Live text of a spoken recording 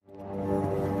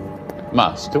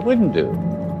Master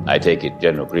Windu. I take it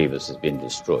General Grievous has been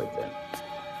destroyed then.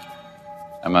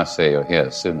 I must say you're here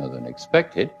sooner than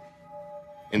expected.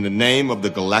 In the name of the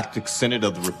Galactic Senate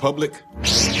of the Republic,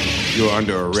 you're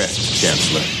under arrest,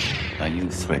 Chancellor. Are you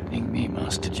threatening me,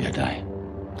 Master Jedi?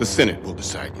 The Senate will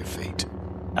decide your fate.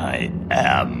 I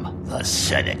am the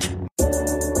Senate.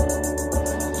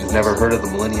 You've never heard of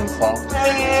the Millennium Falcon?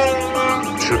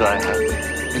 Should I have?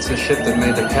 It's a ship that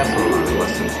made the Kessel Run in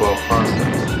less than 12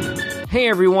 parsecs. Hey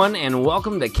everyone, and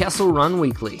welcome to Kessel Run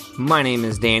Weekly. My name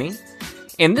is Danny,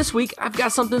 and this week I've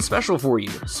got something special for you.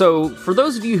 So, for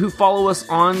those of you who follow us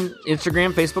on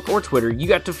Instagram, Facebook, or Twitter, you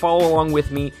got to follow along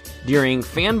with me during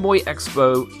Fanboy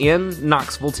Expo in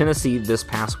Knoxville, Tennessee this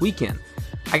past weekend.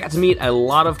 I got to meet a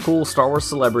lot of cool Star Wars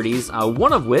celebrities,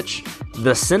 one of which,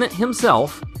 the Senate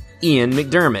himself, Ian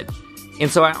McDiarmid.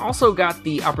 And so I also got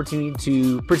the opportunity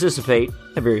to participate,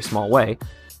 in a very small way,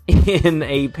 in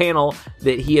a panel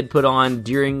that he had put on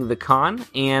during the con,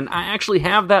 and I actually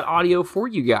have that audio for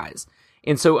you guys.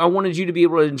 And so I wanted you to be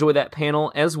able to enjoy that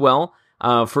panel as well.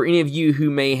 For any of you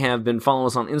who may have been following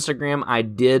us on Instagram, I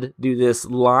did do this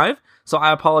live, so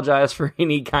I apologize for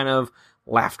any kind of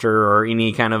laughter or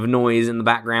any kind of noise in the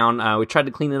background. We tried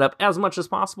to clean it up as much as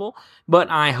possible, but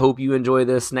I hope you enjoy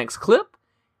this next clip.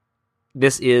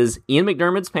 This is Ian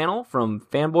McDiarmid's panel from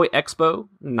Fanboy Expo,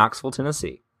 Knoxville,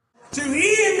 Tennessee. To Ian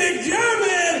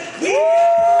McDiarmid!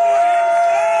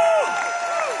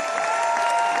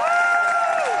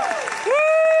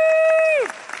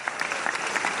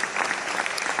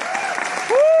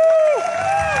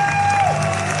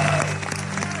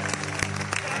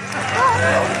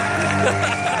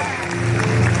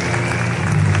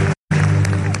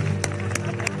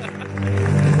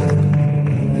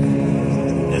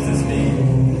 This is me.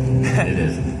 It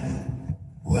is.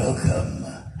 Welcome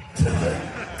to the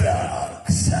dark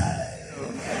side.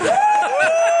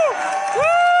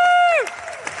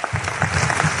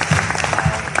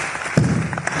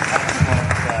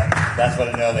 That's what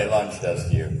an early lunch does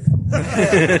to you.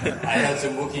 I heard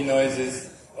some Wookiee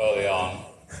noises early on.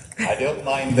 I don't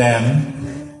mind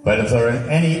them, but if there are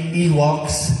any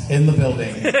Ewoks in the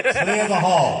building, clear the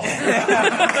hall.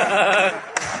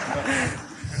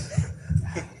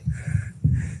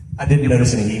 I didn't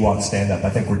notice any Ewoks stand up.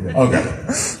 I think we're good. Okay.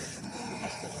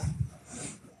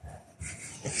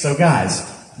 So guys,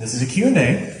 this is a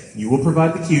Q&A. You will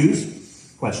provide the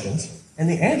cues, questions, and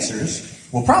the answers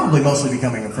will probably mostly be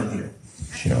coming from here.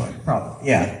 Sure. Probably,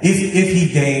 yeah. If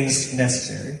he deigns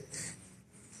necessary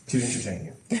to entertain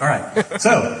you. All right.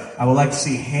 So I would like to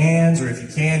see hands, or if you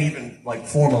can, even like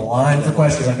form a line for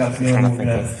questions. I've got a feeling we're going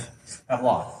to have a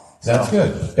lot. That's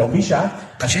good. Don't be shy.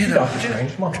 That's Doctor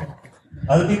Strange. Come on.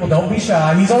 Other people, don't be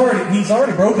shy. He's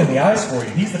already broken the ice for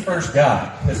you. He's the first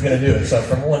guy that's going to do it. So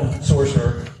from one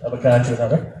sorcerer of a kind to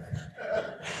another.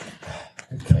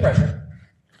 Okay. Pressure.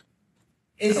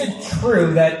 Is it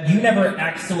true that you never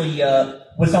actually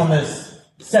was on this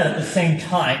set at the same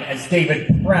time as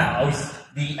David Prowse,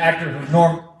 the actor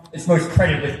who is most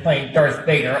credited with playing Darth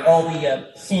Vader? All the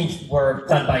scenes were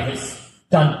done by his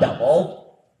stunt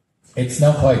double. It's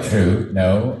not quite true,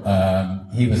 no.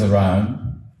 He was around,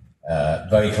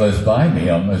 very close by me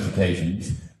on most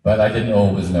occasions, but I didn't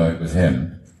always know it was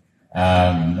him.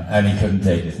 And he couldn't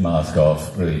take his mask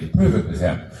off, really, to prove it was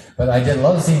him. But I did a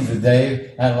lot of scenes with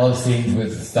Dave, and a lot of scenes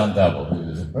with the stunt double, who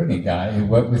was a brilliant guy, who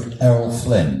worked with Errol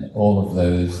Flynn all of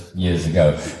those years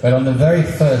ago. But on the very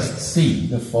first scene,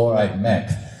 before I'd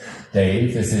met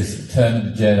Dave, this is Return of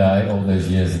the Jedi all those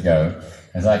years ago,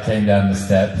 as I came down the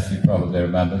steps, you probably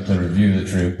remember, to review the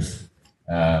troops,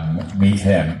 meet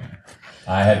him,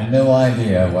 I had no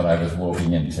idea what I was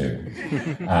walking into.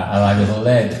 And I was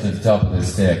led to the top of the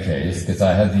staircase, because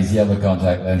I had these yellow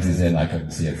contact lenses in, I couldn't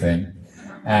see a thing.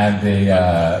 And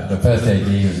the first AD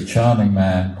was a charming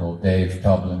man called Dave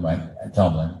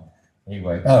Tomlin. He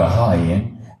went, "Oh, hi,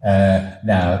 Ian.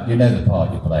 Now, you know the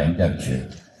part you're playing, don't you?"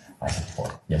 I said,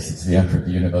 "Well, yes, it's the Emperor of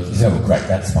the Universe." He said, "Oh, great,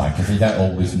 that's fine, because you don't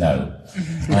always know."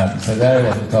 So there he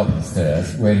was at the top of the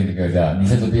stairs, waiting to go down. He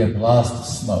said, "There'll be a blast of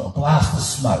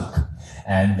smoke.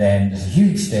 And then there's a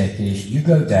huge staircase, you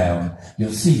go down,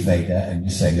 you'll see Vader, and you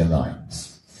say your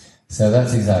lines." So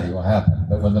that's exactly what happened.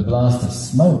 But when the blast of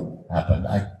smoke happened,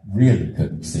 I really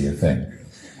couldn't see a thing.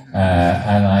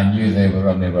 And I knew they were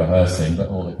only rehearsing, but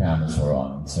all the cameras were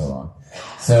on, and so on.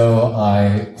 So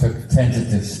I took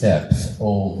tentative steps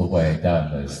all the way down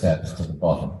those steps to the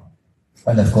bottom.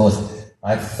 And of course,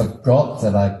 I forgot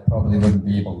that I probably wouldn't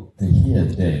be able to hear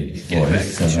Dave's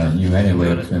voice, and I knew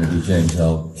anyway it was going to be James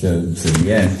Earl Jones in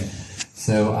the end.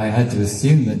 So I had to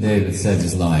assume that Dave had said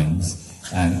his lines,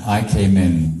 and I came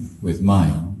in with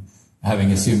mine,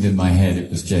 having assumed in my head it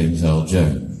was James Earl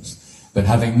Jones. But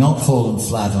having not fallen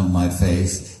flat on my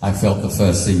face, I felt the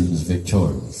first scene was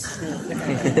victorious.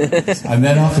 And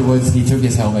then afterwards, he took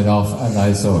his helmet off, and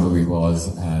I saw who he was,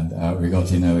 and we got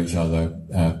to know each other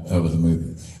over the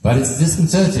movie. But it's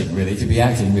disconcerting, really, to be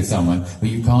acting with someone who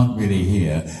you can't really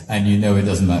hear, and you know it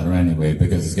doesn't matter anyway,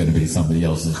 because it's going to be somebody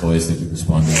else's voice that you're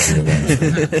responding to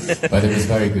eventually. But it was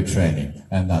very good training,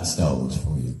 and that's Star Wars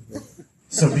for you.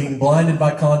 So being blinded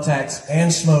by contacts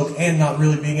and smoke and not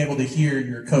really being able to hear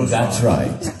your co-star. That's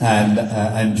right.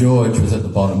 And George was at the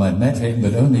bottom. I'd met him,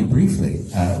 but only briefly,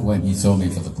 when he saw me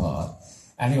for the part.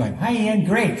 And he went, "Hi, Ian,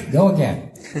 great, go again."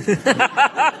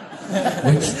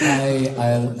 Which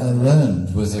I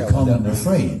learned was a common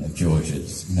refrain of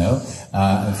George's, you know.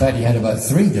 In fact, he had about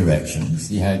 3 directions.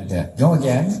 He had "go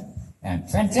again" and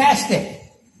 "fantastic"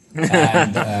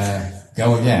 and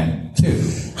 "go again" too.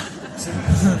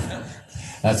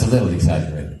 That's a little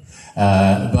exaggerated.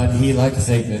 But he liked to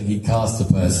think that he cast the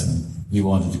person he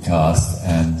wanted to cast,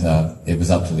 and it was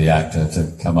up to the actor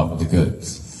to come up with the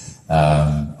goods.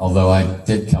 Although I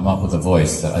did come up with a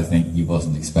voice that I think he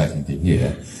wasn't expecting to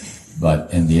hear,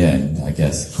 but in the end, I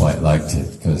guess, quite liked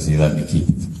it, because he let me keep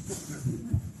it.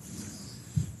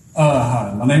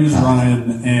 Hi, my name is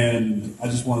Ryan, and I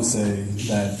just want to say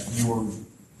that you were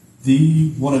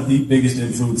one of the biggest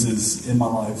influences in my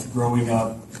life growing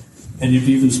up. And you've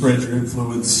even spread your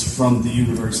influence from the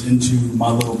universe into my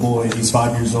little boy. He's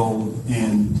 5 years old,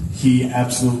 and he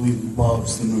absolutely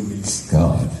loves the movies.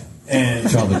 God. And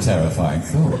it's rather terrifying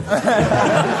thought.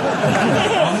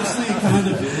 Honestly, it kind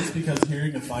of is, because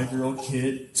hearing a 5-year-old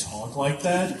kid talk like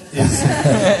that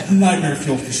is nightmare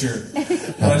fuel for sure.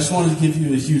 But I just wanted to give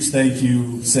you a huge thank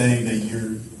you, saying that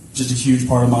you're just a huge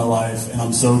part of my life, and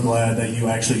I'm so glad that you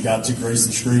actually got to grace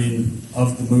the screen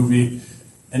of the movie.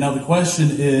 And now the question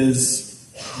is,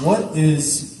 what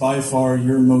is by far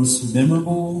your most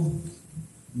memorable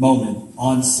moment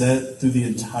on set through the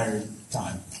entire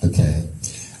time? Okay.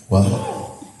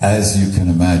 Well, as you can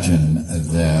imagine,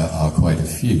 there are quite a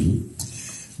few.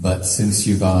 But since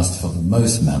you've asked for the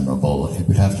most memorable, it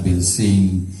would have to be the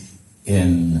scene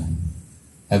in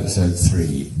Episode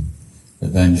 3,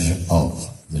 Revenge of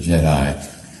the Jedi,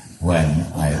 when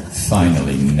I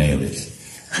finally nail it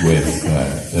with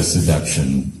the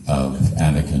seduction of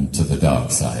Anakin to the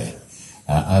dark side.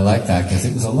 I like that because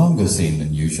it was a longer scene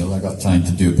than usual. I got time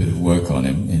to do a bit of work on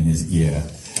him in his ear.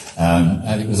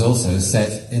 And it was also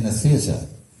set in a theatre.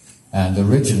 And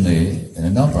originally in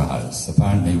an opera house.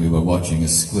 Apparently we were watching a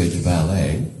squid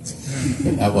ballet.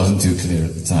 That wasn't too clear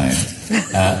at the time.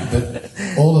 But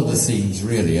all of the scenes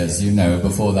really, as you know,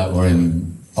 before that were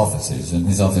in offices. And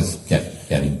his office kept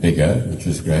getting bigger, which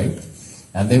was great.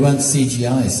 And they weren't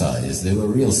CGI size, they were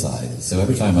real size. So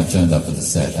every time I turned up to the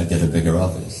set, I'd get a bigger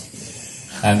office.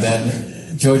 And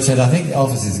then George said, "I think the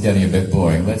office is getting a bit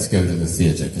boring, let's go to the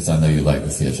theatre," because I know you like the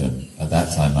theatre. At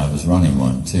that time I was running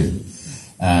one too.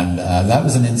 And that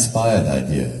was an inspired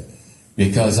idea,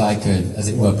 because I could, as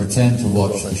it were, pretend to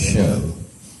watch the show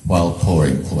while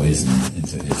pouring poison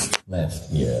into his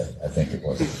left ear, I think it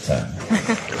was at the time.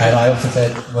 And I also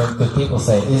said, because people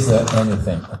say, is there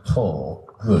anything at all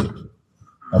good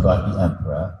about the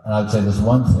Emperor? And I would say there's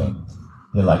one thing: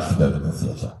 he likes to go to the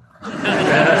theatre.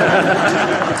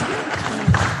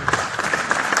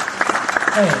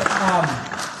 Hey,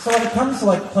 so when it comes to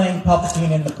like playing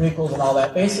Palpatine in the prequels and all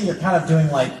that, basically you're kind of doing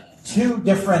like 2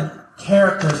 different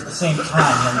characters at the same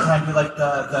time. You know, you're trying to do like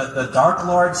the Dark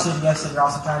Lord Sidious, and you're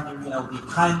also trying to do, the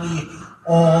kindly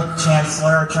old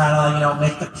Chancellor, trying to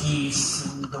make the peace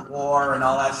and the war and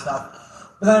all that stuff.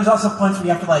 But then there's also points where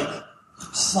you have to like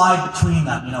slide between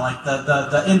them, like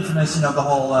the infamous, the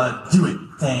whole do it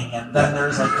thing, and then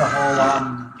there's like the whole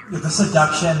the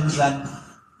seductions, and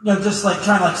just like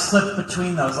trying to like slip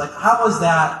between those. Like, how was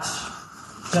that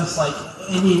just like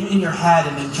in your head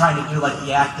and in trying to do like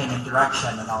the acting and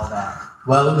direction and all that?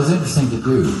 Well, it was interesting to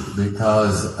do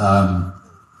because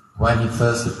when he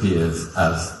first appears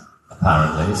as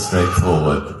apparently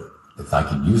straightforward, if I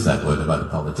can use that word about a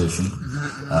politician,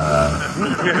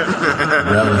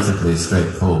 relatively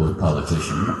straightforward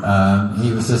politician,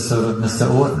 he was just sort of Mr.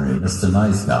 Ordinary, Mr.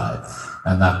 Nice Guy,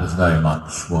 and that was very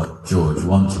much what George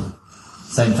wanted.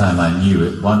 Same time I knew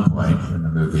at one point in the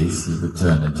movies he would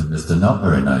turn into Mr. Not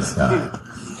Very Nice Guy.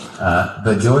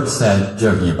 But George said,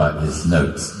 joking about his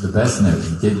notes, the best note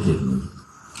he did give me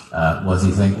was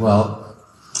he think, well,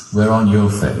 we're on your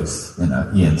face,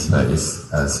 Ian's face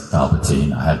as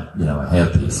Palpatine. I had, a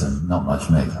hairpiece and not much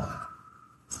makeup.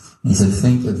 He said,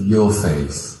 think of your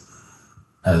face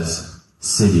as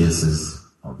Sidious's,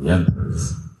 or the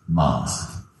Emperor's, mask.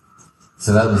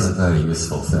 So that was a very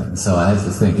useful thing. So I had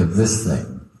to think of this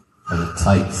thing as a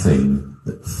tight thing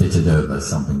that fitted over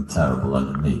something terrible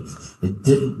underneath. It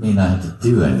didn't mean I had to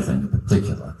do anything in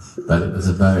particular, but it was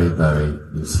a very, very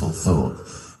useful thought.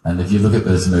 And if you look at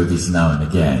those movies now and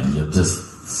again, you'll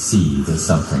just see there's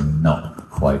something not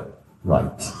quite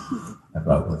right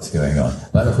about what's going on.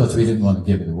 But of course we didn't want to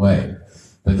give it away.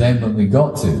 But then when we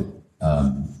got to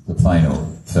the final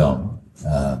film,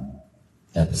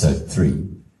 episode 3,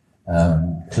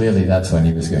 clearly that's when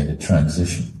he was going to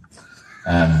transition.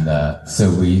 And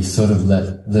so we sort of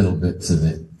let little bits of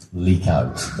it leak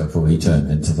out before he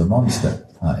turned into the monster.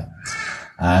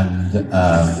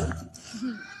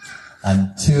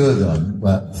 And two of them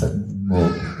were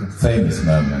more famous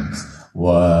moments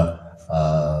were,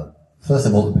 first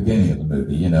of all, the beginning of the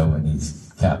movie, you know, when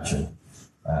he's captured.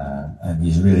 And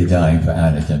he's really dying for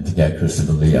Anakin to get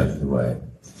Christopher Lee out of the way.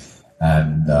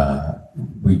 And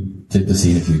we did the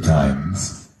scene a few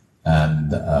times,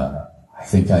 and I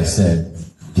think I said,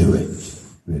 do it,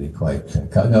 really quite.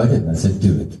 No, I didn't. I said,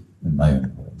 do it, in my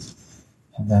own words.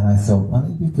 And then I thought, well,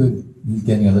 it'd be good, he's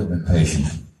getting a little impatient,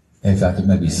 if I could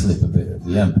maybe slip a bit of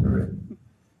the Emperor in.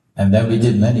 And then we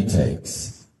did many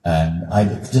takes, and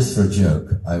just for a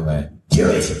joke, I went, do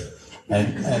it!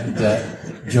 And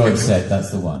George said,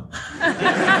 that's the one.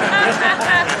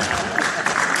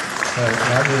 So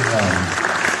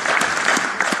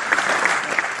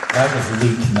that was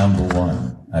leak number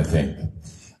 1, I think.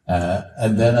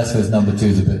 And then I suppose number 2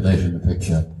 is a bit later in the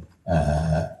picture,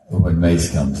 when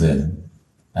Mace comes in,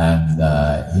 and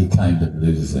he kind of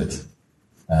loses it,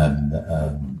 and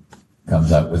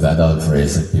comes up with that other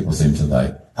phrase that people seem to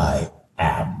like, I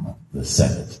am the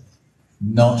Senate.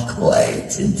 Not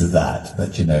quite into that,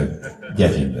 but, you know,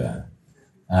 getting there.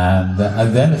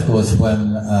 And then, of course,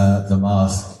 when the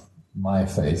mask, my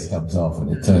face, comes off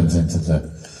and it turns into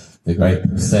the great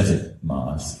prosthetic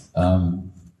mask,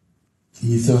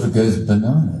 he sort of goes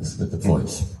bananas with the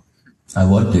voice. I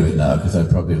won't do it now because I'd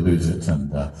probably lose it,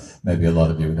 and maybe a lot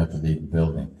of you would have to leave the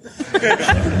building.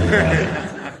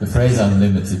 The phrase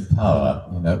unlimited power,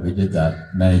 you know, we did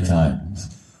that many times.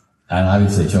 And I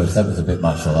would say, George, that was a bit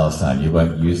much the last time. You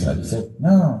won't use that. He said,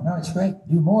 no, it's great.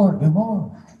 Do more.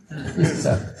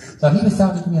 So he was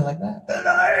talking to me like that.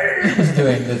 He was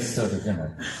doing this sort of, you know,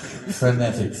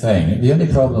 frenetic thing. The only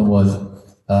problem was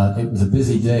it was a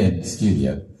busy day in the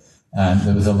studio, and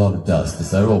there was a lot of dust,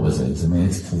 as there always is. I mean,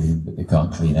 it's clean, but they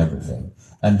can't clean everything.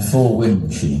 And 4 wind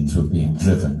machines were being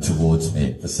driven towards me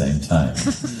at the same time.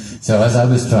 So as I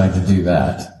was trying to do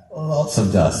that, lots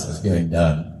of dust was going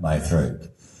down my throat.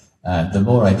 And the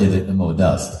more I did it, the more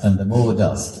dust. And the more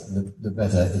dust, the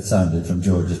better it sounded from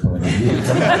George's point of view.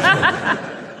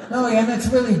 No, and it's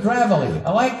really gravelly.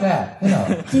 I like that. You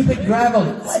know, keep it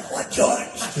gravelly. Like what,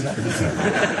 George?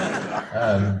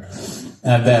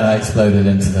 And then I exploded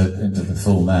into the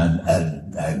full man,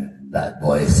 and that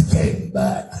voice came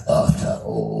back after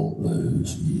all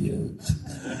those years.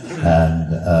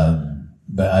 And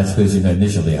but I suppose you know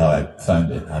initially how I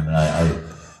found it. I mean,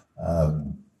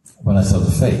 when I saw the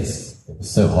face, it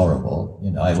was so horrible. You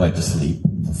know, I went to sleep.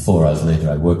 4 hours later,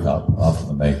 I woke up after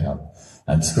the makeup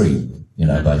and screamed, you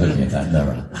know, by looking at that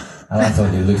mirror. And I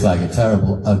thought it looks like a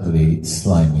terrible, ugly,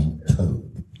 slimy toad.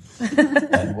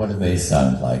 And what do they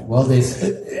sound like? Well, they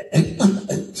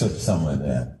sort of somewhere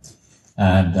there.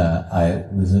 And I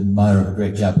was an admirer of a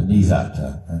great Japanese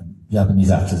actor. And Japanese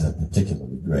actors are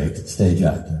particularly great, stage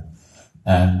actor.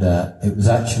 And it was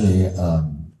actually a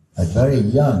very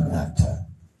young actor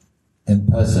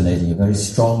impersonating a very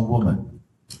strong woman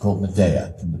called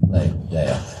Medea, from the play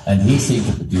Medea. And he seemed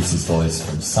to produce his voice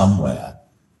from somewhere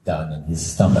down in his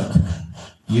stomach.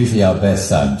 Usually our best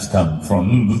sounds come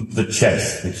from the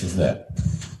chest, which is there.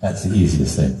 That's the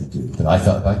easiest thing to do. But I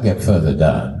thought if I could get further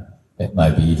down, it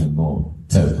might be even more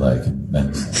toad-like and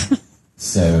menacing.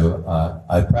 So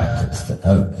I practiced at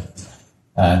home.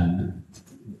 And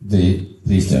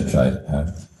please don't try it at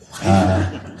home.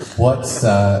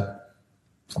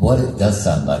 What it does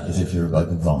sound like is if you're about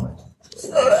to vomit.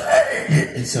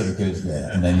 It sort of goes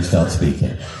there, and then you start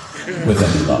speaking with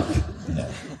any luck, you know.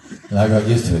 And I got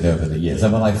used to it over the years.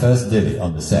 And when I first did it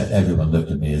on the set, everyone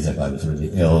looked at me as if I was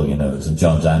really ill, you know, and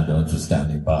John Zandons was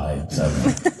standing by and so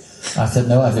on. I said,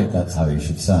 no, I think that's how you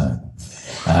should sound.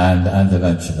 And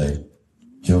eventually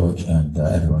George and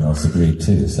everyone else agreed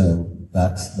too. So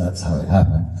that's how it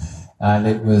happened. And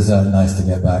it was nice to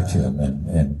get back to him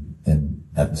in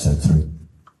episode 3.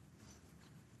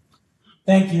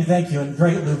 Thank you, and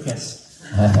great Lucas.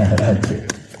 Thank you.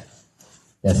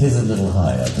 Yes, he's a little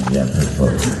higher than the Emperor's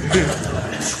voice.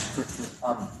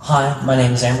 Hi, my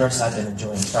name is Ambrose. I've been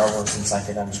enjoying Star Wars since I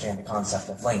could understand the concept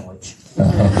of language.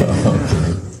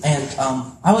 And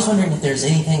I was wondering if there's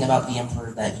anything about the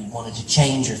Emperor that you wanted to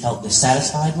change or felt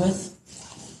dissatisfied with?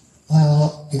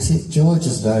 Well, you see, George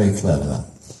is very clever.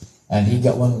 And he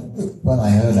got when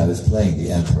I heard I was playing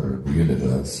the Emperor of the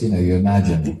Universe, you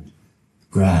imagine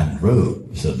grand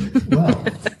robes and, well,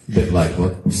 a bit like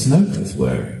what Snoke was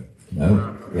wearing,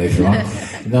 later on.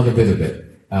 Another bit of it.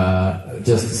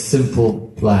 Just a simple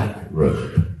black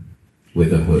robe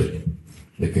with a hood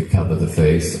that could cover the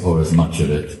face or as much of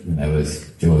it,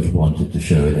 as George wanted to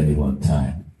show at any one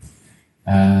time.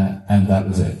 And that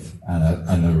was it.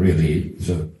 And a really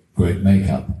sort of great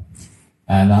makeup.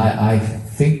 And I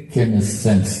think, in a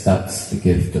sense, that's the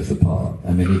gift of the part.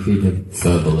 I mean, if he did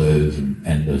furbelows and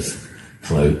endless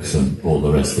cloaks and all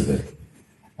the rest of it,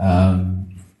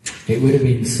 it would have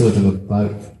been sort of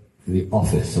about the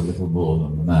office a little more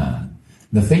than the man.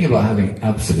 The thing about having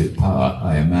absolute power,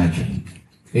 I imagine,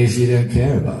 is you don't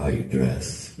care about how you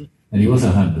dress. And he was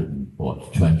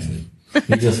 120.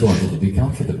 He just wanted to be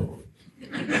comfortable.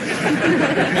 So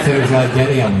it was like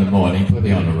getting up in the morning,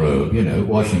 putting on a robe,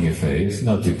 washing your face,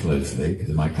 not too closely, because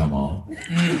it might come on.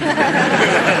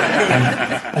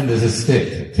 and there's a stick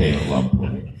that came at one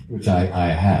point, which I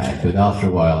had, but after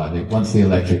a while, I think once the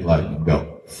electric lightning got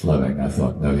flowing, I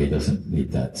thought, no, he doesn't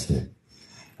need that stick.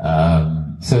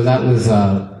 So that was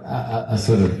a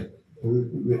sort of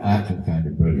act of kind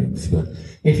of brilliance. But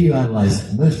if you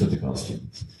analyze most of the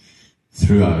costumes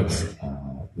throughout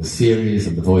the series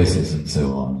and the voices and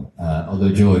so on,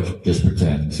 although George just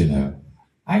pretends,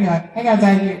 I got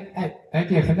that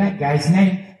idea for that guy's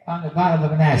name on the bottom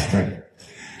of an ashtray.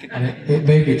 And it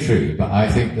may be true, but I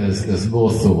think there's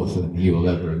more thought than he will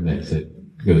ever admit that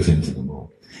goes into them all.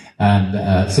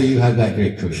 And so you have that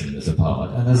great cushion as a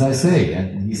part. And as I say,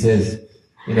 and he says,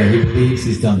 he believes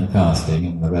he's done the casting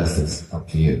and the rest is up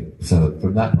to you. So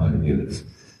from that point of view, it's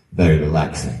very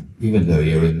relaxing, even though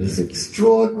you're in this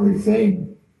extraordinary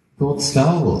thing called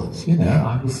Star Wars.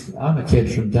 I'm a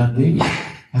kid from Dundee.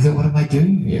 I thought, what am I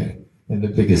doing here in the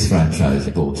biggest franchise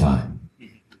of all time?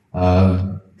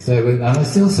 And I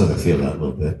still sort of feel that a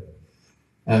little bit.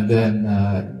 And then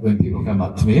when people come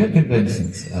up to me at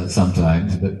conventions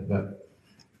sometimes, but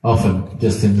often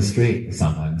just in the street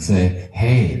sometimes, say,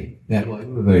 hey, you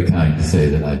were very kind to say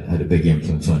that I had a big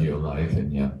influence on your life,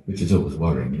 and which is always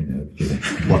worrying,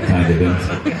 what kind of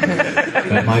influence.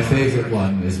 But my favorite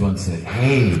one is one said,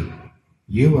 hey,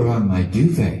 you were on my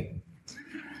duvet.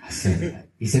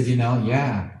 He said,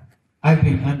 yeah, I've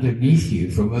been underneath you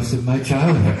for most of my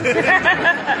childhood.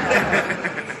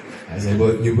 I said,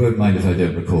 well, you won't mind if I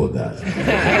don't record that.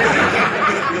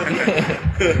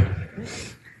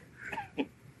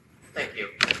 Thank you.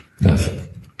 Perfect.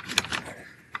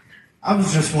 I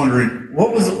was just wondering,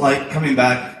 what was it like coming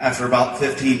back after about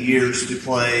 15 years to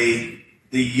play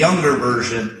the younger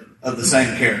version of the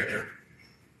same character?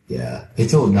 Yeah,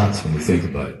 it's all nuts when you think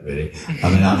about it, really. I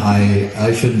mean,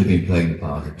 I shouldn't have been playing the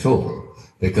part at all,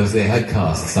 because they had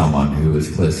cast someone who was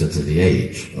closer to the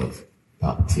age of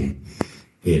Palpatine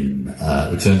in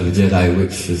Return of the Jedi,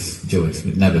 which is, George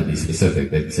would never be specific,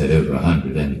 they'd said over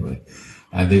 100 anyway.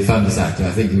 And they found this actor,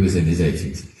 I think he was in his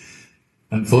 80s.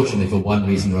 Unfortunately, for one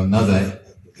reason or another,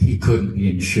 he couldn't be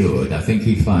insured. I think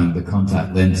he found the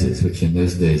contact lenses, which in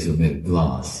those days were made of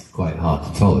glass, quite hard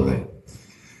to tolerate.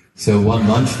 So one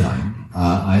lunchtime,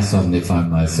 I suddenly found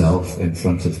myself in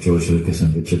front of George Lucas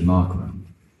and Richard Markman,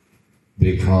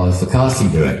 because the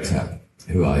casting director,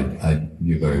 who I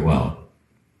knew very well,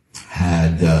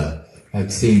 had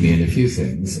seen me in a few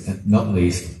things, not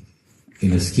least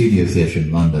in a studio theatre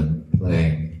in London,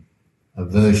 playing a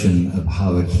version of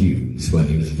Howard Hughes when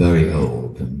he was very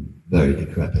old and very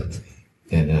decrepit,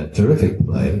 in a terrific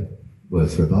play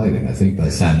worth reviving, I think by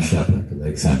Sam Shepard, the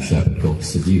late Sam Shepard, called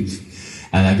Seduced.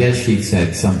 And I guess she'd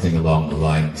said something along the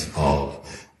lines of,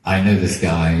 I know this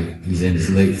guy, he's in his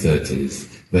late 30s,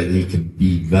 but he can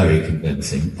be very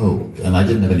convincing old. And I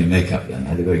didn't have any makeup then. I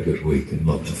had a very good week and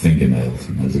lots of fingernails,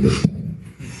 and that was a good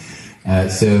thing.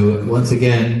 So once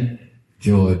again,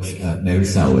 George, Mary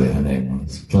Salway, her name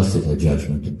was, trusted her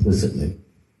judgment implicitly,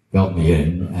 got me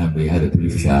in, and we had a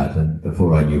brief chat, and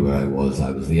before I knew where I was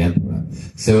the Emperor.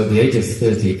 So at the age of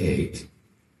 38,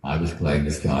 I was playing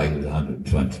this guy who was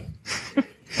 120.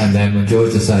 And then when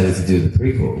George decided to do the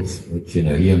prequels, which, he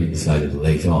only decided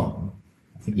late on,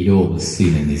 I think he'd always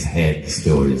seen in his head the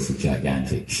story as a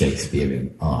gigantic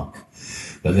Shakespearean arc.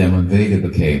 But then when Vader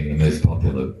became the most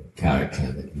popular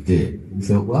character that he did, we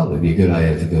thought, well, it'd be a good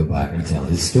idea to go back and tell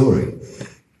his story.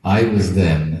 I was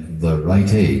then the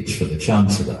right age for the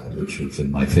Chancellor, which was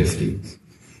in my 50s,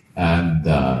 and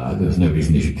there was no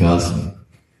reason he should cast me.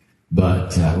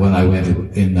 But when I went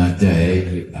in that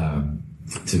day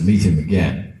to meet him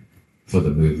again for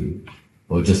the movie,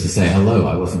 or just to say hello,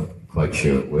 I wasn't quite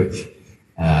sure which.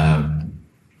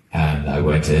 And I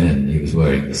went in, and he was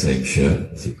wearing the same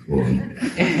shirt as he wore 30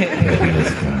 years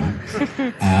ago.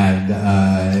 And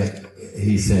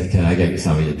he said, "Can I get you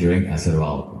something to drink?" I said,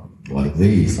 "Well, one of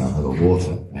these. I'll have a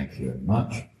water. Thank you very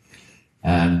much."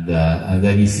 And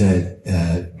then he said,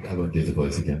 I won't do the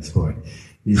voice again, it's boring.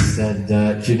 He said,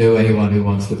 "Do you know anyone who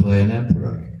wants to play an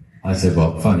emperor?" I said,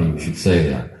 "Well, funny you should say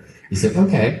that." He said,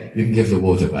 "Okay, you can give the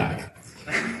water back."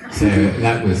 So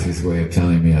that was his way of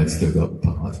telling me I'd still got the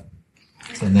part.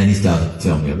 And then he started to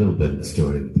tell me a little bit of the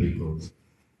story of the prequels.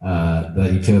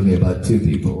 But he told me about two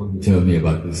people. He told me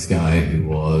about this guy who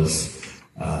was,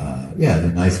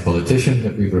 the nice politician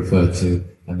that we've referred to,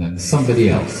 and then somebody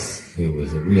else who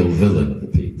was a real villain of the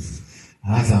piece.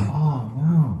 And I thought, oh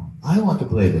no, I want to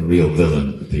play the real villain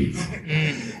of the piece.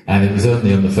 And it was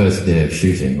only on the first day of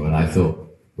shooting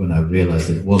when I realized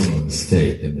it wasn't a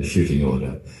mistake in the shooting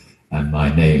order, and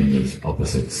my name was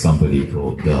opposite somebody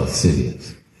called Darth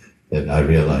Sidious, that I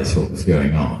realized what was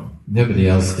going on. Nobody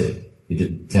else did. He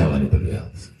didn't tell anybody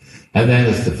else. And then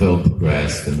as the film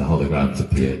progressed and the holograms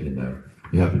appeared,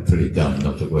 you have to be pretty dumb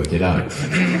not to work it out.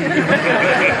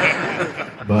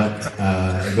 But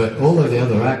all of the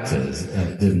other actors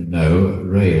didn't know.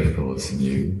 Ray, of course,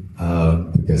 knew,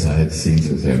 because I had scenes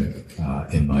with him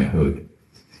in my hood.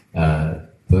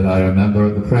 But I remember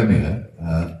at the premiere,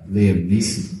 Liam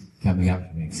Neeson coming up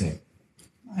to me and saying,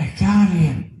 "My God,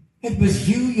 Liam, it was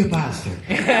you bastard."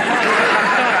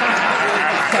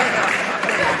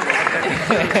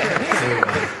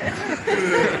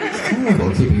 It's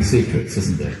terrible keeping secrets,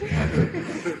 isn't it?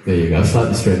 There you go.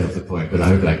 Slightly straight off the point, but I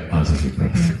hope that answers your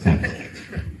question. Thanks.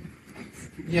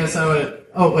 Yes, I would.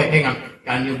 Oh, wait, hang on.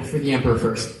 Got you for the Emperor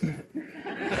first.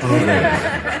 Oh,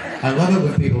 yeah. I love it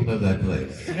when people know that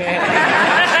place.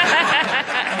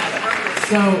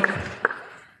 So,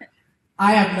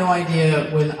 I have no idea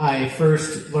when I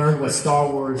first learned what Star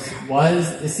Wars was.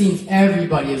 It seems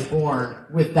everybody is born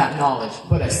with that knowledge.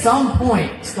 But at some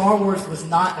point, Star Wars was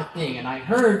not a thing, and I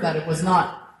heard that it was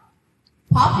not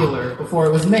popular before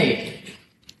it was made.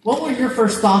 What were your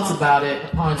first thoughts about it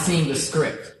upon seeing the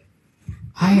script?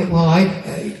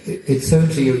 It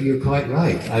seems you're quite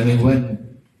right. I mean,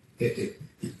 when it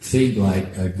seemed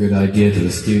like a good idea to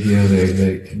the studio,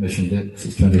 they commissioned it to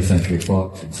 20th Century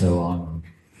Fox and so on.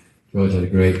 George had a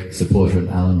great supporter in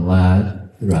Alan Ladd,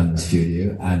 who ran the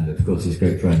studio, and of course his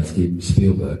great friend Steven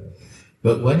Spielberg.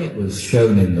 But when it was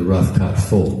shown in the rough cut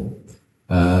form,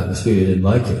 the studio didn't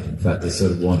like it. In fact, they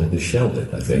sort of wanted to shelve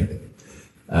it, I think.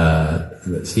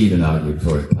 But Steven argued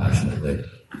for it passionately.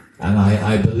 And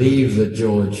I believe that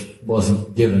George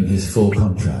wasn't given his full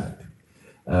contract.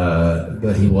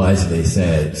 But he wisely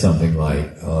said something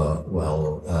like,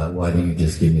 why don't you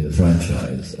just give me the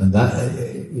franchise? And that,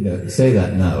 say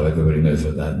that now, everybody knows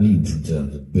what that means in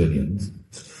terms of billions.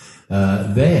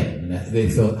 Then they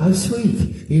thought, how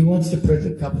sweet, he wants to print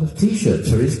a couple of T-shirts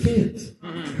for his kids.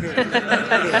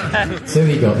 So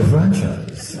he got the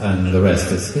franchise, and the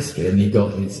rest is history, and he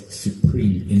got his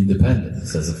supreme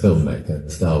independence as a filmmaker, a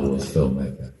Star Wars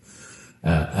filmmaker,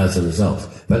 as a result.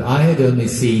 But I had only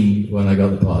seen, when I got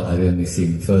the part, I'd only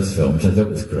seen the first film, which I thought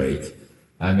was great.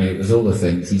 I mean, it was all the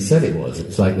things he said it was. It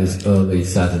was like those early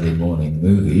Saturday morning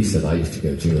movies that I used to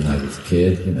go to when I was a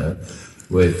kid,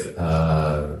 with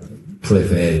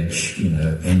cliff edge,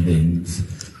 endings,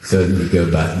 so that you go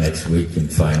back next week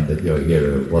and find that your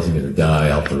hero wasn't going to die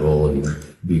after all, he would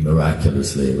be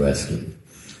miraculously rescued.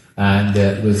 And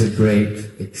it was a great,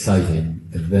 exciting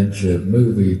adventure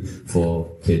movie for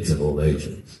kids of all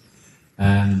ages.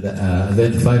 And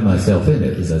then to find myself in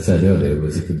it, as I said earlier,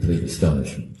 was a complete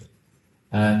astonishment.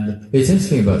 And it's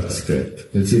interesting about the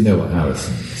script, because you know what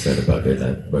Harrison said about it,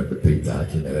 I won't repeat that,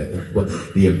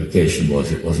 the implication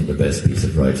was it wasn't the best piece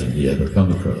of writing he ever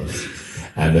come across,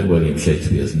 and that William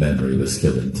Shakespeare's memory was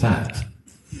still intact.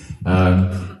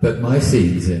 But my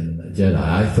scenes in Jedi,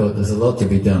 I thought there's a lot to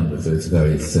be done with those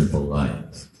very simple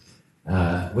lines,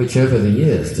 which over the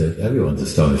years, to everyone's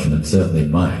astonishment, certainly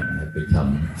mine, have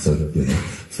become sort of,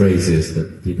 phrases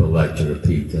that people like to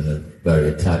repeat and are very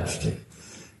attached to.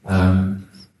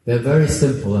 They're very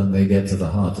simple and they get to the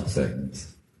heart of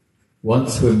things.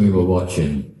 Once when we were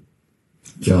watching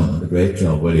the great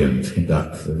John Williams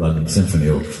conduct the London Symphony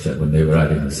Orchestra when they were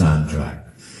adding the soundtrack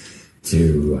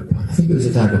to, I think it was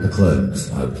Attack of the Clones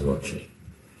I was watching.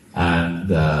 And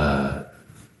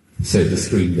so the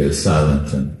screen goes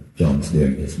silent and John's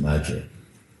doing his magic.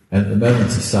 And at the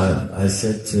moments of silence, I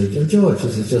said to George,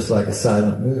 this is just like a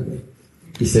silent movie.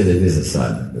 He said it is a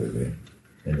silent movie,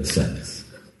 in a sense.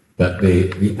 But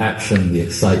the action, the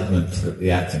excitement that the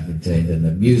acting contained and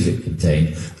the music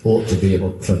contained ought to be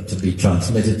able to be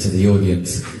transmitted to the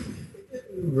audience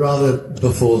rather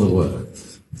before the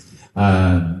words.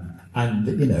 And,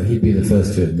 you know, he'd be the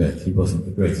first to admit he wasn't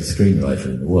the greatest screenwriter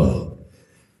in the world.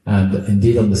 And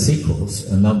indeed on the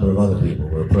sequels, a number of other people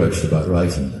were approached about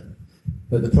writing them.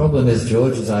 But the problem is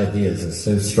George's ideas are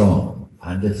so strong,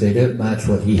 and if they don't match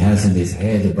what he has in his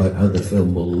head about how the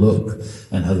film will look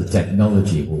and how the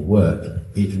technology will work,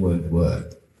 it won't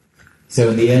work. So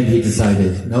in the end he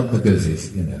decided, not because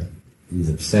he's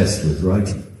obsessed with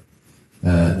writing,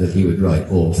 that he would write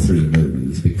all 3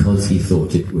 movies because he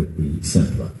thought it would be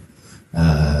simpler.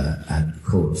 And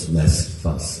cause less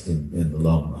fuss in the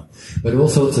long run. But all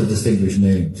sorts of distinguished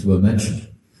names were mentioned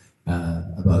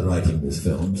about writing these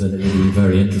films, and it would be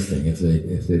very interesting if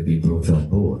they'd been brought on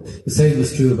board. The same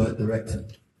was true about directing.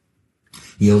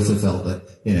 He also felt that,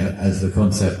 as the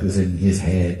concept was in his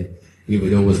head, he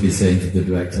would always be saying to the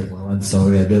director, well, I'm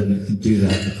sorry, I don't need to do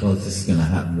that because this is going to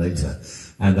happen later.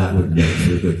 And that would make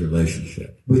for a good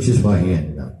relationship, which is why he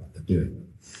ended up doing it.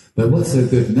 But what's so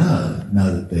good now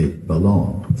that they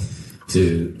belong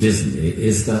to Disney,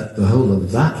 is that the whole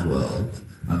of that world,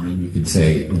 I mean, you could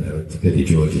say, it's a pity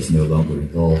George is no longer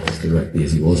involved as directly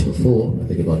as he was before. I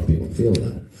think a lot of people feel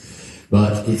that.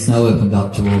 But it's now opened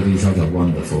up to all these other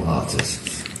wonderful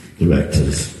artists,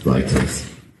 directors, writers,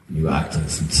 new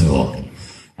actors, and so on.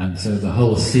 And so the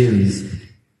whole series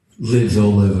lives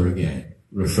all over again,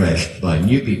 refreshed by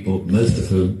new people, most of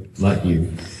whom, like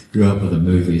you, grew up with the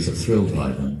movies, are thrilled by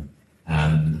them,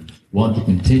 and want to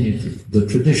continue the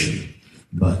tradition,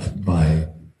 but by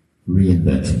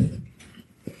reinventing it.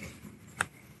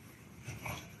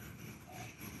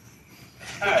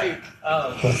 Hi.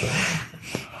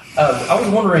 I was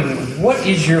wondering, what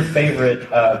is your favorite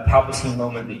Palpatine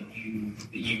moment that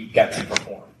you got to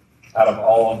perform out of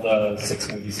all of the 6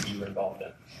 movies that you were involved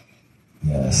in?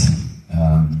 Yes.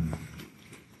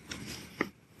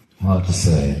 Hard to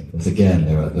say, but again,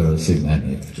 there are so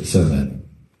many.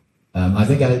 I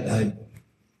think I'd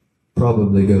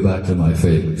probably go back to my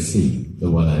favorite scene, the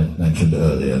one I mentioned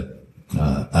earlier,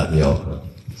 at the opera,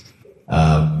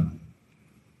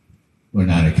 when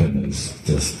Anakin is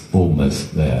just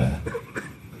almost there,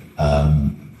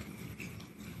 and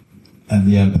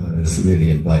the Emperor is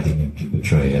really inviting him to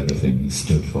betray everything he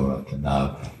stood for up to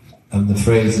now, and the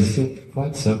phrase is just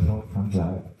quite simple, comes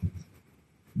out.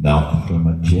 Not from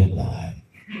a Jedi.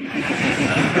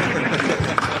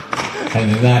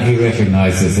 And in that he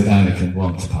recognizes that Anakin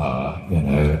wants power,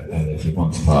 and if he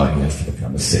wants power, he has to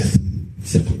become a Sith.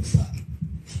 Simple as that.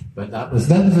 But that was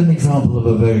an example of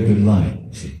a very good line,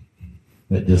 you see,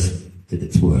 that just did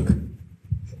its work.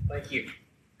 Thank you.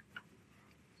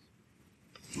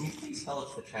 Can you please tell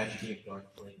us the tragedy of Darth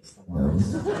Plagueis?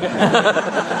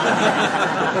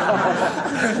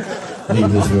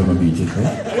 Leave this room immediately.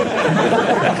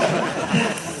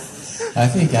 I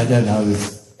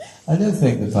don't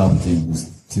think that Palpatine was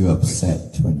too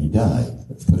upset when he died.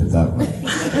 Let's put it that way.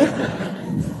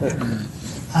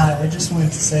 Hi, I just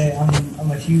wanted to say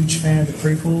I'm a huge fan of the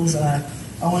prequels. I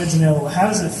wanted to know, how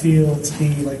does it feel to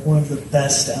be like one of the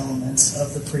best elements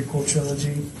of the prequel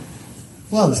trilogy?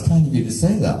 Well, it's kind of you to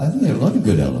say that. I think there are a lot of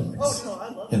good elements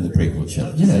in the prequel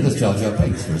trilogy. There's Jar Jar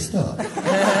Binks for a start.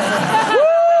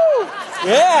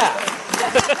 Yeah!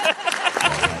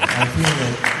 I feel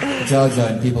that Jar Jar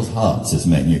in people's hearts is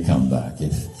making a comeback,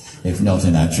 if not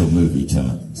in actual movie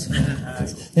terms.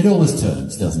 It always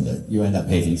turns, doesn't it? You end up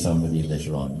hating somebody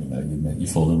later on, you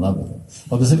fall in love with them.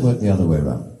 Or does it work the other way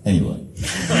around? Anyway.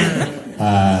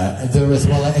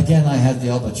 Again, I had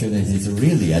the opportunity to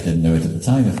really, I didn't know it at the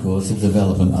time, of course, to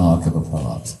develop an arc of a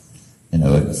part. It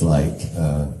was like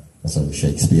a sort of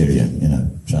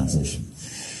Shakespearean, transition.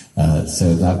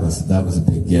 So that was a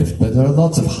big gift. But there are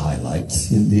lots of highlights.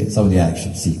 Some of the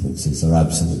action sequences are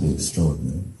absolutely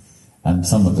extraordinary. And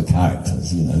some of the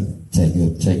characters,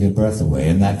 take your breath away.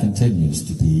 And that continues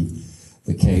to be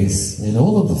the case in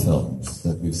all of the films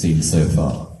that we've seen so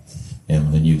far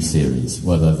in the new series,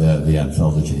 whether they're the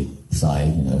anthology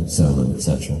side, Solo,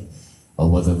 etc., or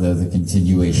whether they're the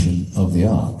continuation of the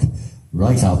arc.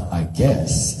 Right up, I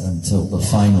guess, until the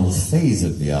final phase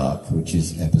of the arc, which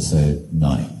is episode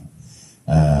 9.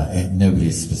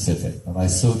 Nobody's specific, but I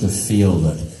sort of feel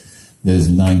that those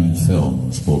 9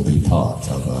 films will be part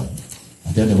of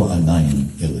I don't know what a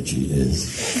 9-ilogy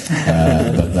is,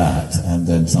 but that, and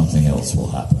then something else will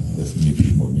happen with new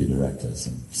people, new directors,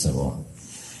 and so on.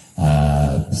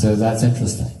 So that's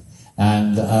interesting.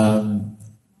 And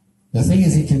the thing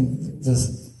is,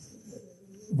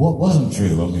 what wasn't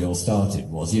true when we all started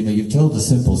was, you've told a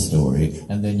simple story,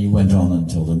 and then you went on and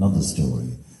told another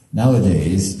story.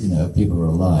 Nowadays, people are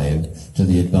alive to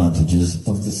the advantages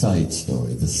of the side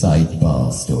story, the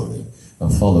sidebar story,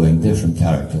 of following different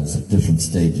characters at different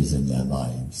stages in their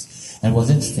lives. And what's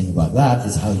interesting about that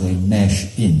is how they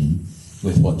mesh in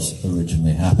with what's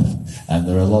originally happened. And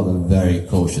there are a lot of very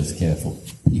cautious, careful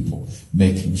people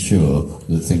making sure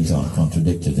that things aren't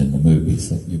contradicted in the movies.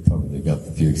 That you've probably got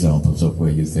a few examples of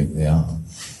where you think they are.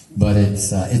 But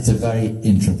it's a very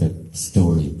intricate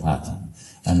story pattern.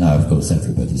 And now, of course,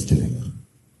 everybody's doing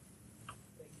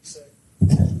it.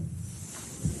 Okay.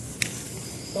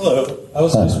 Hello. I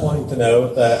was just wanting to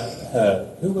know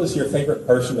that who was your favorite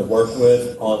person to work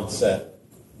with on set?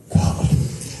 There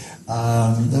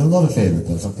are a lot of favorite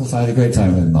persons. Of course, I had a great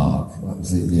time with Mark. That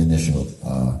was the initial,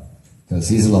 because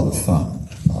he's a lot of fun,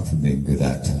 apart from being a good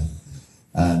actor.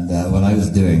 And when I was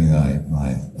doing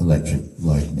my Electric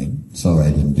Lightning, sorry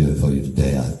I didn't do it for you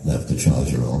today, I left the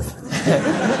charger off.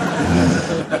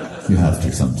 You have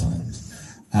to sometimes.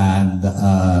 And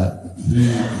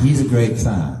he's a great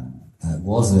fan,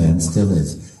 was then, still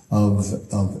is,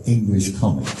 of English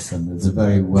comics. And there's a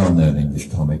very well-known English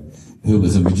comic who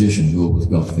was a magician who always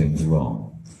got things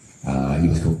wrong. He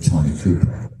was called Tommy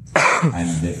Cooper. And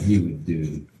he would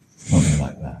do something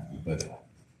like that.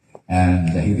 And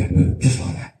he would go, just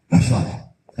like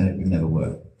that, and it would never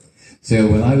work. So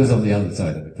when I was on the other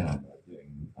side of the camera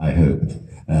doing, I hoped,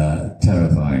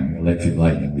 terrifying Electric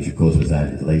Lightning, which of course was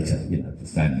added later,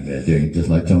 standing there doing it just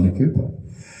like Tommy Cooper.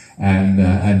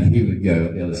 And he would go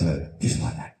at the other side, just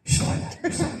like that,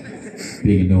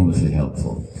 being enormously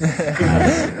helpful.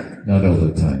 Not all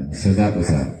the time. So that was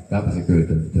a good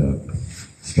and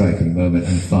striking moment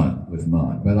and fun with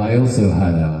Mark. But I also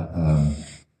had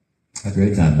a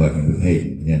great time working with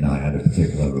Hayden. He and I had a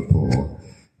particular rapport,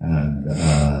 and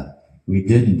we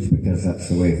didn't, because that's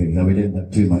the way things are, we didn't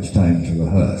have too much time to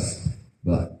rehearse,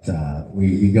 but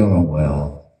we got on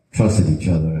well, trusted each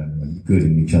other, and were good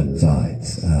in each other's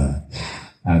eyes,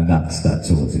 and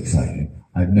that's always exciting.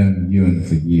 I've known Ewan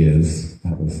for years.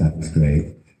 That was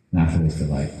great. Natalie's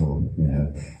delightful,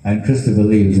 and Christopher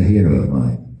Lee was a hero of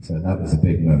mine, so that was a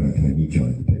big moment when he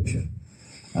joined the picture.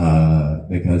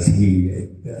 Because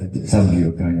some of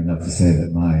you were kind enough to say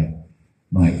that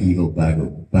my evil bag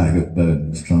of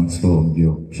bones transformed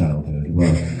your childhood.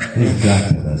 Well, his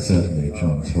Dracula certainly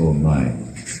transformed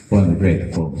mine. One of the great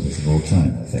performances of all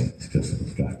time, I think, is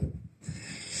Christopher's Dracula.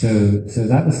 So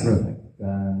that was thrilling.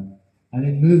 And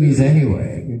in movies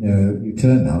anyway, you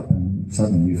turn up and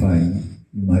suddenly you find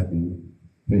you might be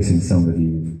facing somebody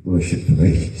you worshipped for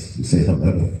ages. You say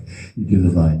hello, you do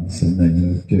the lines, and then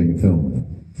you're doing a film with them.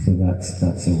 So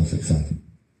that's always exciting.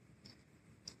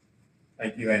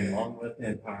 Thank you, and long live the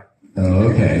Empire. Oh,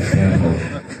 okay.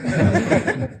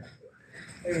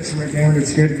 Hey, Mr. McDermott,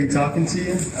 it's good to be talking to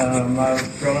you.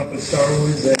 I've grown up with Star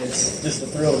Wars, and it's just a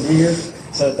thrill to be here.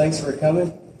 So thanks for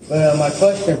coming. But my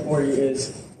question for you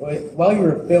is, while you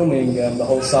were filming the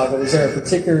whole saga, was there a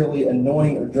particularly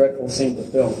annoying or dreadful scene to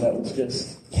film that was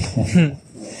just...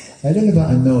 I don't know about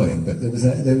annoying, but there was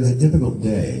a difficult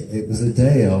day. It was a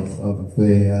day of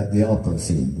the opera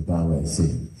scene, the ballet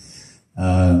scene,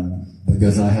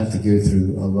 because I had to go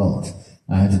through a lot.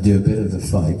 I had to do a bit of the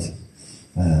fight,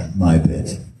 my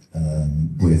bit,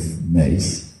 with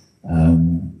Mace,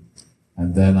 and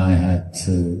then I had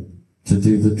to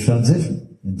do the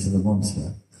transition into the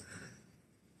monster.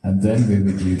 And then we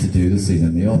were due to do the scene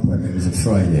in the opera, and it was a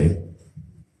Friday,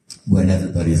 when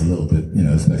everybody's a little bit,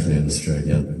 especially in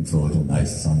Australia, looking forward to a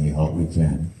nice sunny hot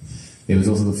weekend. It was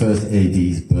also the first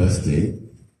AD's birthday,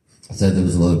 so there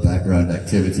was a lot of background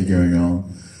activity going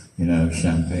on,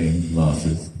 champagne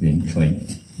glasses being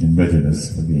clinked in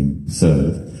readiness for being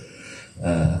served,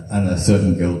 and a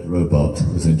certain gold robot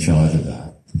was in charge of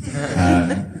that.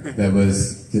 And there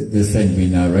was this thing we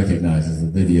now recognize as the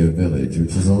video village,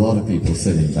 which is a lot of people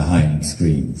sitting behind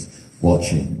screens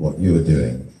watching what you were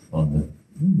doing on the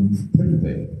pretty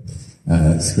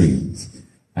big screens,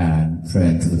 and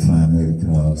friends of the family, the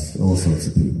cast, all sorts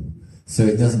of people. So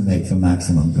it doesn't make for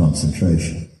maximum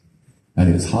concentration. And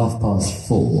it was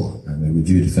 4:30, and we were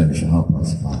due to finish at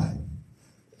 5:30.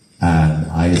 And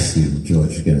I assumed George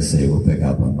was going to say, we'll pick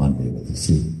up on Monday with the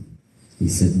scene. He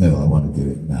said, no, I want to do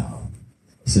it now.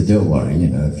 I said, don't worry,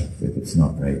 if it's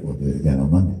not great, we'll do it again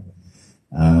on Monday.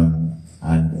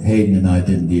 And Hayden and I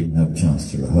didn't even have a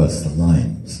chance to rehearse the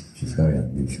lines, which is very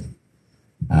unusual.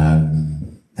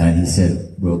 And he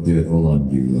said, we'll do it all on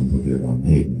you, and we'll do it on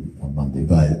Hayden on Monday.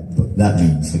 But that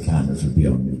means the cameras would be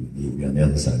on me, you'd be on the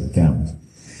other side of the cameras.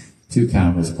 2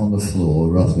 cameras on the floor,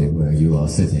 roughly where you are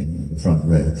sitting in the front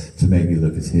row, to make me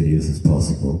look as hideous as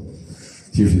possible.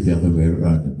 It's usually the other way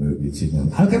around in movies,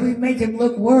 How can we make him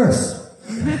look worse?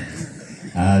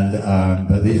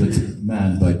 But these were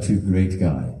manned by two great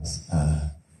guys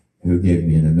who gave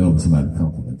me an enormous amount of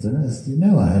compliments. And as you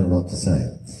know, I had a lot to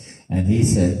say. And he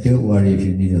said, don't worry if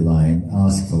you need a line,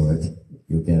 ask for it,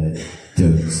 you'll get it,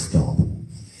 don't stop.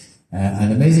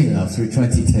 And amazing enough, through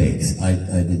 20 takes, I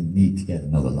didn't need to get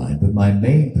another line, but my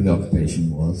main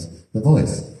preoccupation was the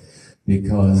voice.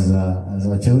 Because, as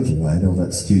I told you, I had all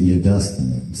that studio dust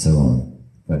and so on,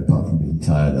 quite apart from being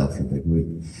tired after a big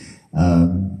week.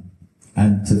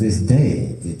 And to this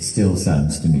day, it still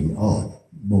sounds to me odd,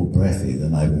 more breathy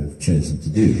than I would have chosen to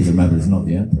do, because remember, it's not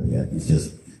the Emperor yet, it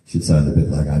just should sound a bit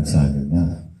like I'm sounding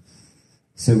now.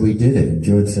 So we did it, and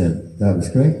George said, that was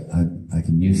great, I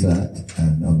can use that,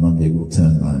 and on Monday we'll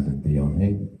turn around and be on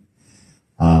Hayden.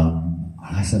 And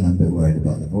I said, I'm a bit worried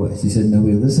about the voice. He said, no,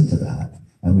 we'll listen to that,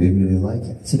 and we really like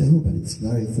it. I said, oh, but it's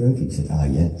very throaty. He said,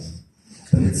 yes,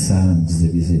 but it sounds as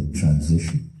if he's in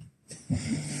transition.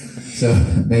 So,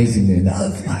 amazingly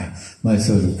enough, my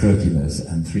sort of croakiness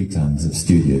and 3 tons of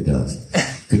studio dust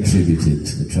contributed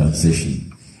to the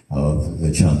transition of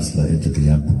the Chancellor into the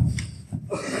Emperor.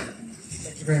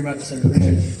 Thank you very much, sir.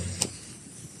 Okay.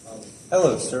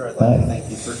 Hello, sir. I'd like to thank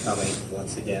you for coming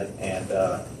once again. And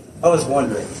I was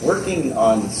wondering, working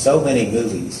on so many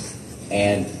movies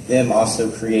and them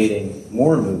also creating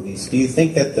more movies, do you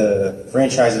think that the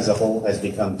franchise as a whole has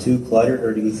become too cluttered,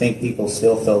 or do you think people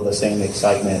still feel the same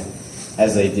excitement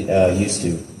as they used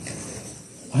to?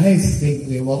 I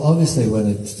think, well, obviously when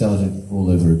it started all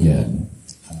over again,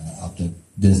 after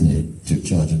Disney took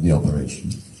charge of the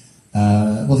operation,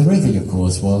 well, the great thing, of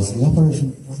course, was the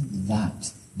operation wasn't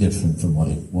that different from what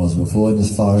it was before, and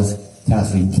as far as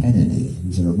Kathleen Kennedy,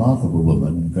 who's a remarkable woman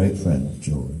and a great friend of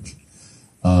George,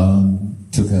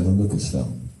 took over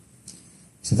Lucasfilm.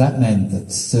 So that meant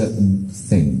that certain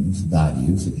things,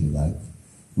 values, if you like,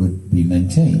 would be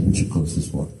maintained, which of course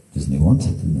is what Disney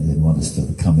wanted. You know, they didn't want us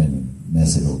to come in and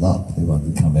mess it all up. They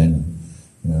wanted to come in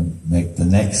and, make the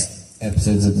next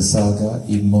episodes of the saga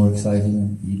even more exciting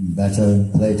and even better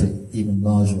and play to even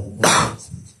larger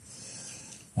audiences.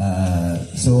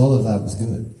 So all of that was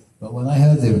good. But when I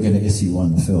heard they were going to issue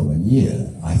one film a year,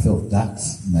 I thought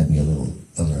that's maybe a little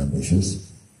over-ambitious.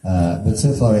 But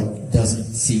so far it doesn't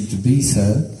seem to be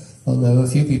so, although a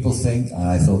few people think,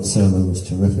 I thought Solo was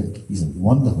terrific. He's a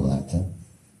wonderful actor.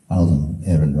 Alden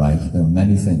Ehrenreich. There were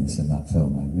many things in that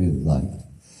film I really liked.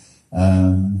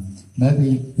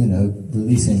 Maybe,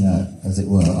 releasing that, as it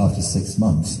were, after 6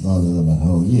 months rather than a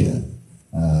whole year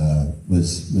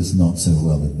was not so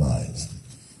well advised.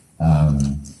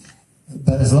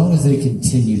 But as long as they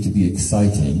continue to be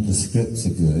exciting, the scripts are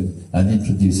good, and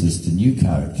introduce us to new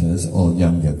characters or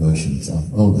younger versions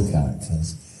of older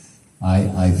characters,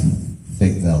 I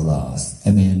think they'll last.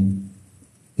 I mean,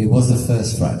 it was the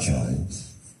first franchise,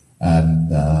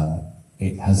 and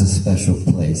it has a special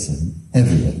place in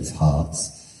everybody's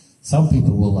hearts. Some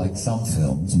people will like some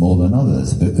films more than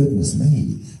others, but goodness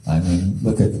me, I mean,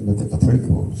 look at the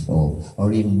prequels,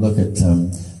 or even look at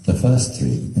the first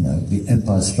 3. The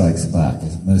Empire Strikes Back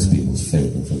is most people's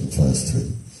favourite of the first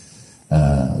 3.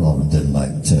 A lot of them didn't like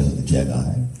Return of the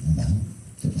Jedi.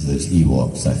 It was those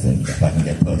Ewoks, I think, if I can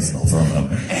get personal for a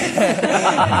moment.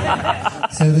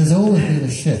 So there's always been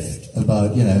a shift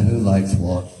about, who likes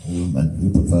what, whom, and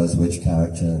who prefers which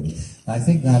character. I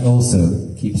think that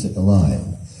also keeps it alive.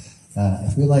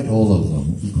 If we liked all of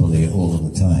them equally all of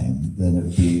the time, then it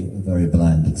would be a very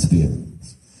bland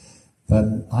experience.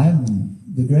 But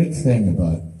the great thing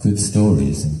about good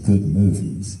stories and good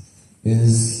movies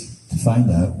is to find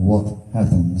out what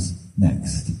happens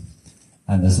next.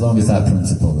 And as long as that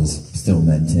principle is still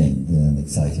maintained in an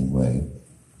exciting way,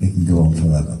 it can go on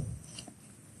forever.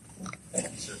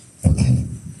 Thank you, sir. Okay.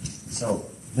 So,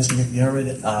 Mr.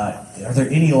 McDermott, are there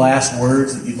any last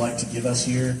words that you'd like to give us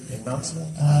here in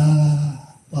Knoxville?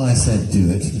 Well, I said do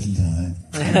it, didn't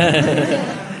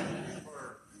I?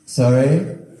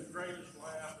 Sorry?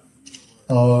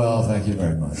 Oh, well, thank you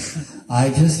very much. I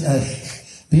just,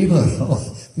 people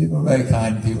are very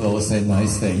kind, people always say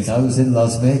nice things. I was in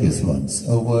Las Vegas once.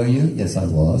 Oh, were you? Yes, I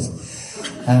was.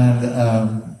 And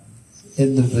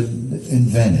in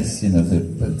Venice, the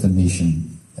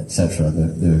Venetian, etc.,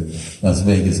 the Las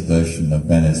Vegas version of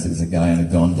Venice, there was a guy in a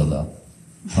gondola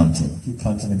hunting. You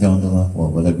hunt in a gondola? Or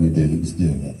whatever you do, he was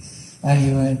doing it. And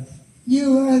he went,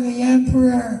 "You are the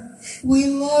Emperor! We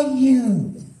love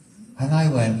you!" And I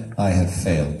went, I have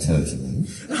failed totally.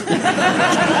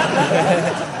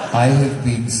 I have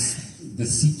been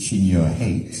beseeching your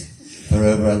hate for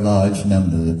over a large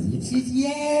number of years.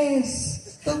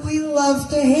 Yes, but we love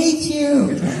to hate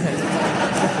you.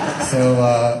 So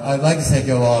I'd like to say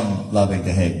go on loving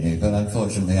to hate me, but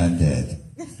unfortunately I'm dead.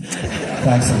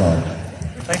 Thanks a lot.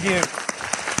 Thank you.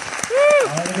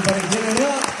 All right, everybody, give it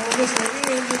up for Mr.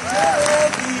 Ian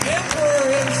McDermott, the Emperor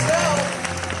himself.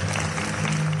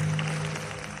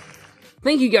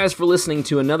 Thank you guys for listening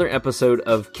to another episode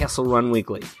of Kessel Run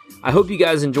Weekly. I hope you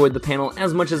guys enjoyed the panel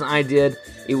as much as I did.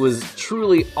 It was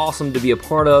truly awesome to be a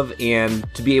part of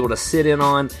and to be able to sit in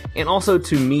on, and also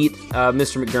to meet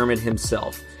Mr. McDermott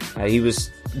himself. He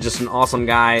was just an awesome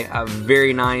guy,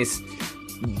 very nice,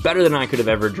 better than I could have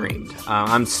ever dreamed.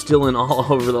 I'm still in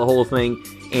awe over the whole thing,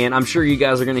 and I'm sure you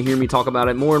guys are going to hear me talk about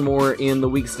it more and more in the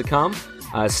weeks to come.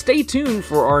 Stay tuned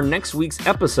for our next week's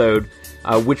episode,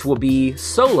 which will be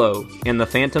Solo and the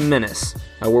Phantom Menace,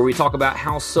 where we talk about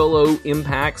how Solo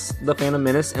impacts the Phantom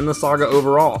Menace and the saga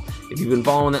overall. If you've been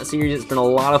following that series, it's been a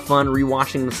lot of fun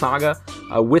rewatching the saga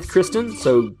with Kristen,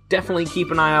 so definitely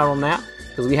keep an eye out on that,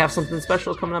 because we have something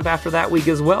special coming up after that week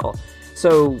as well.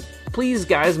 So please,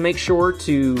 guys, make sure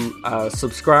to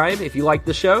subscribe if you like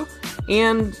the show,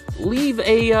 and leave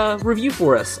a review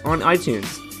for us on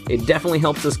iTunes. It definitely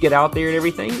helps us get out there and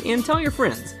everything, and tell your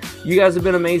friends. You guys have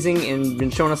been amazing and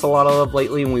been showing us a lot of love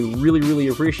lately, and we really, really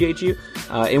appreciate you,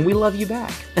 and we love you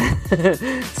back.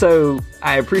 So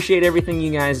I appreciate everything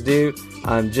you guys do.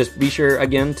 Just be sure,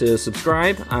 again, to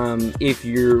subscribe if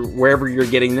you're wherever you're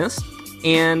getting this,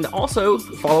 and also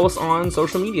follow us on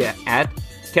social media at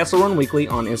Kessel Run Weekly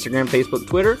on Instagram, Facebook,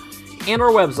 Twitter, and our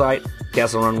website,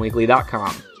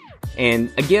 KesselRunWeekly.com.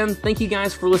 And again, thank you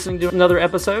guys for listening to another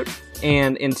episode,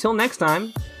 and until next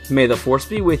time, may the Force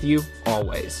be with you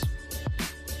always.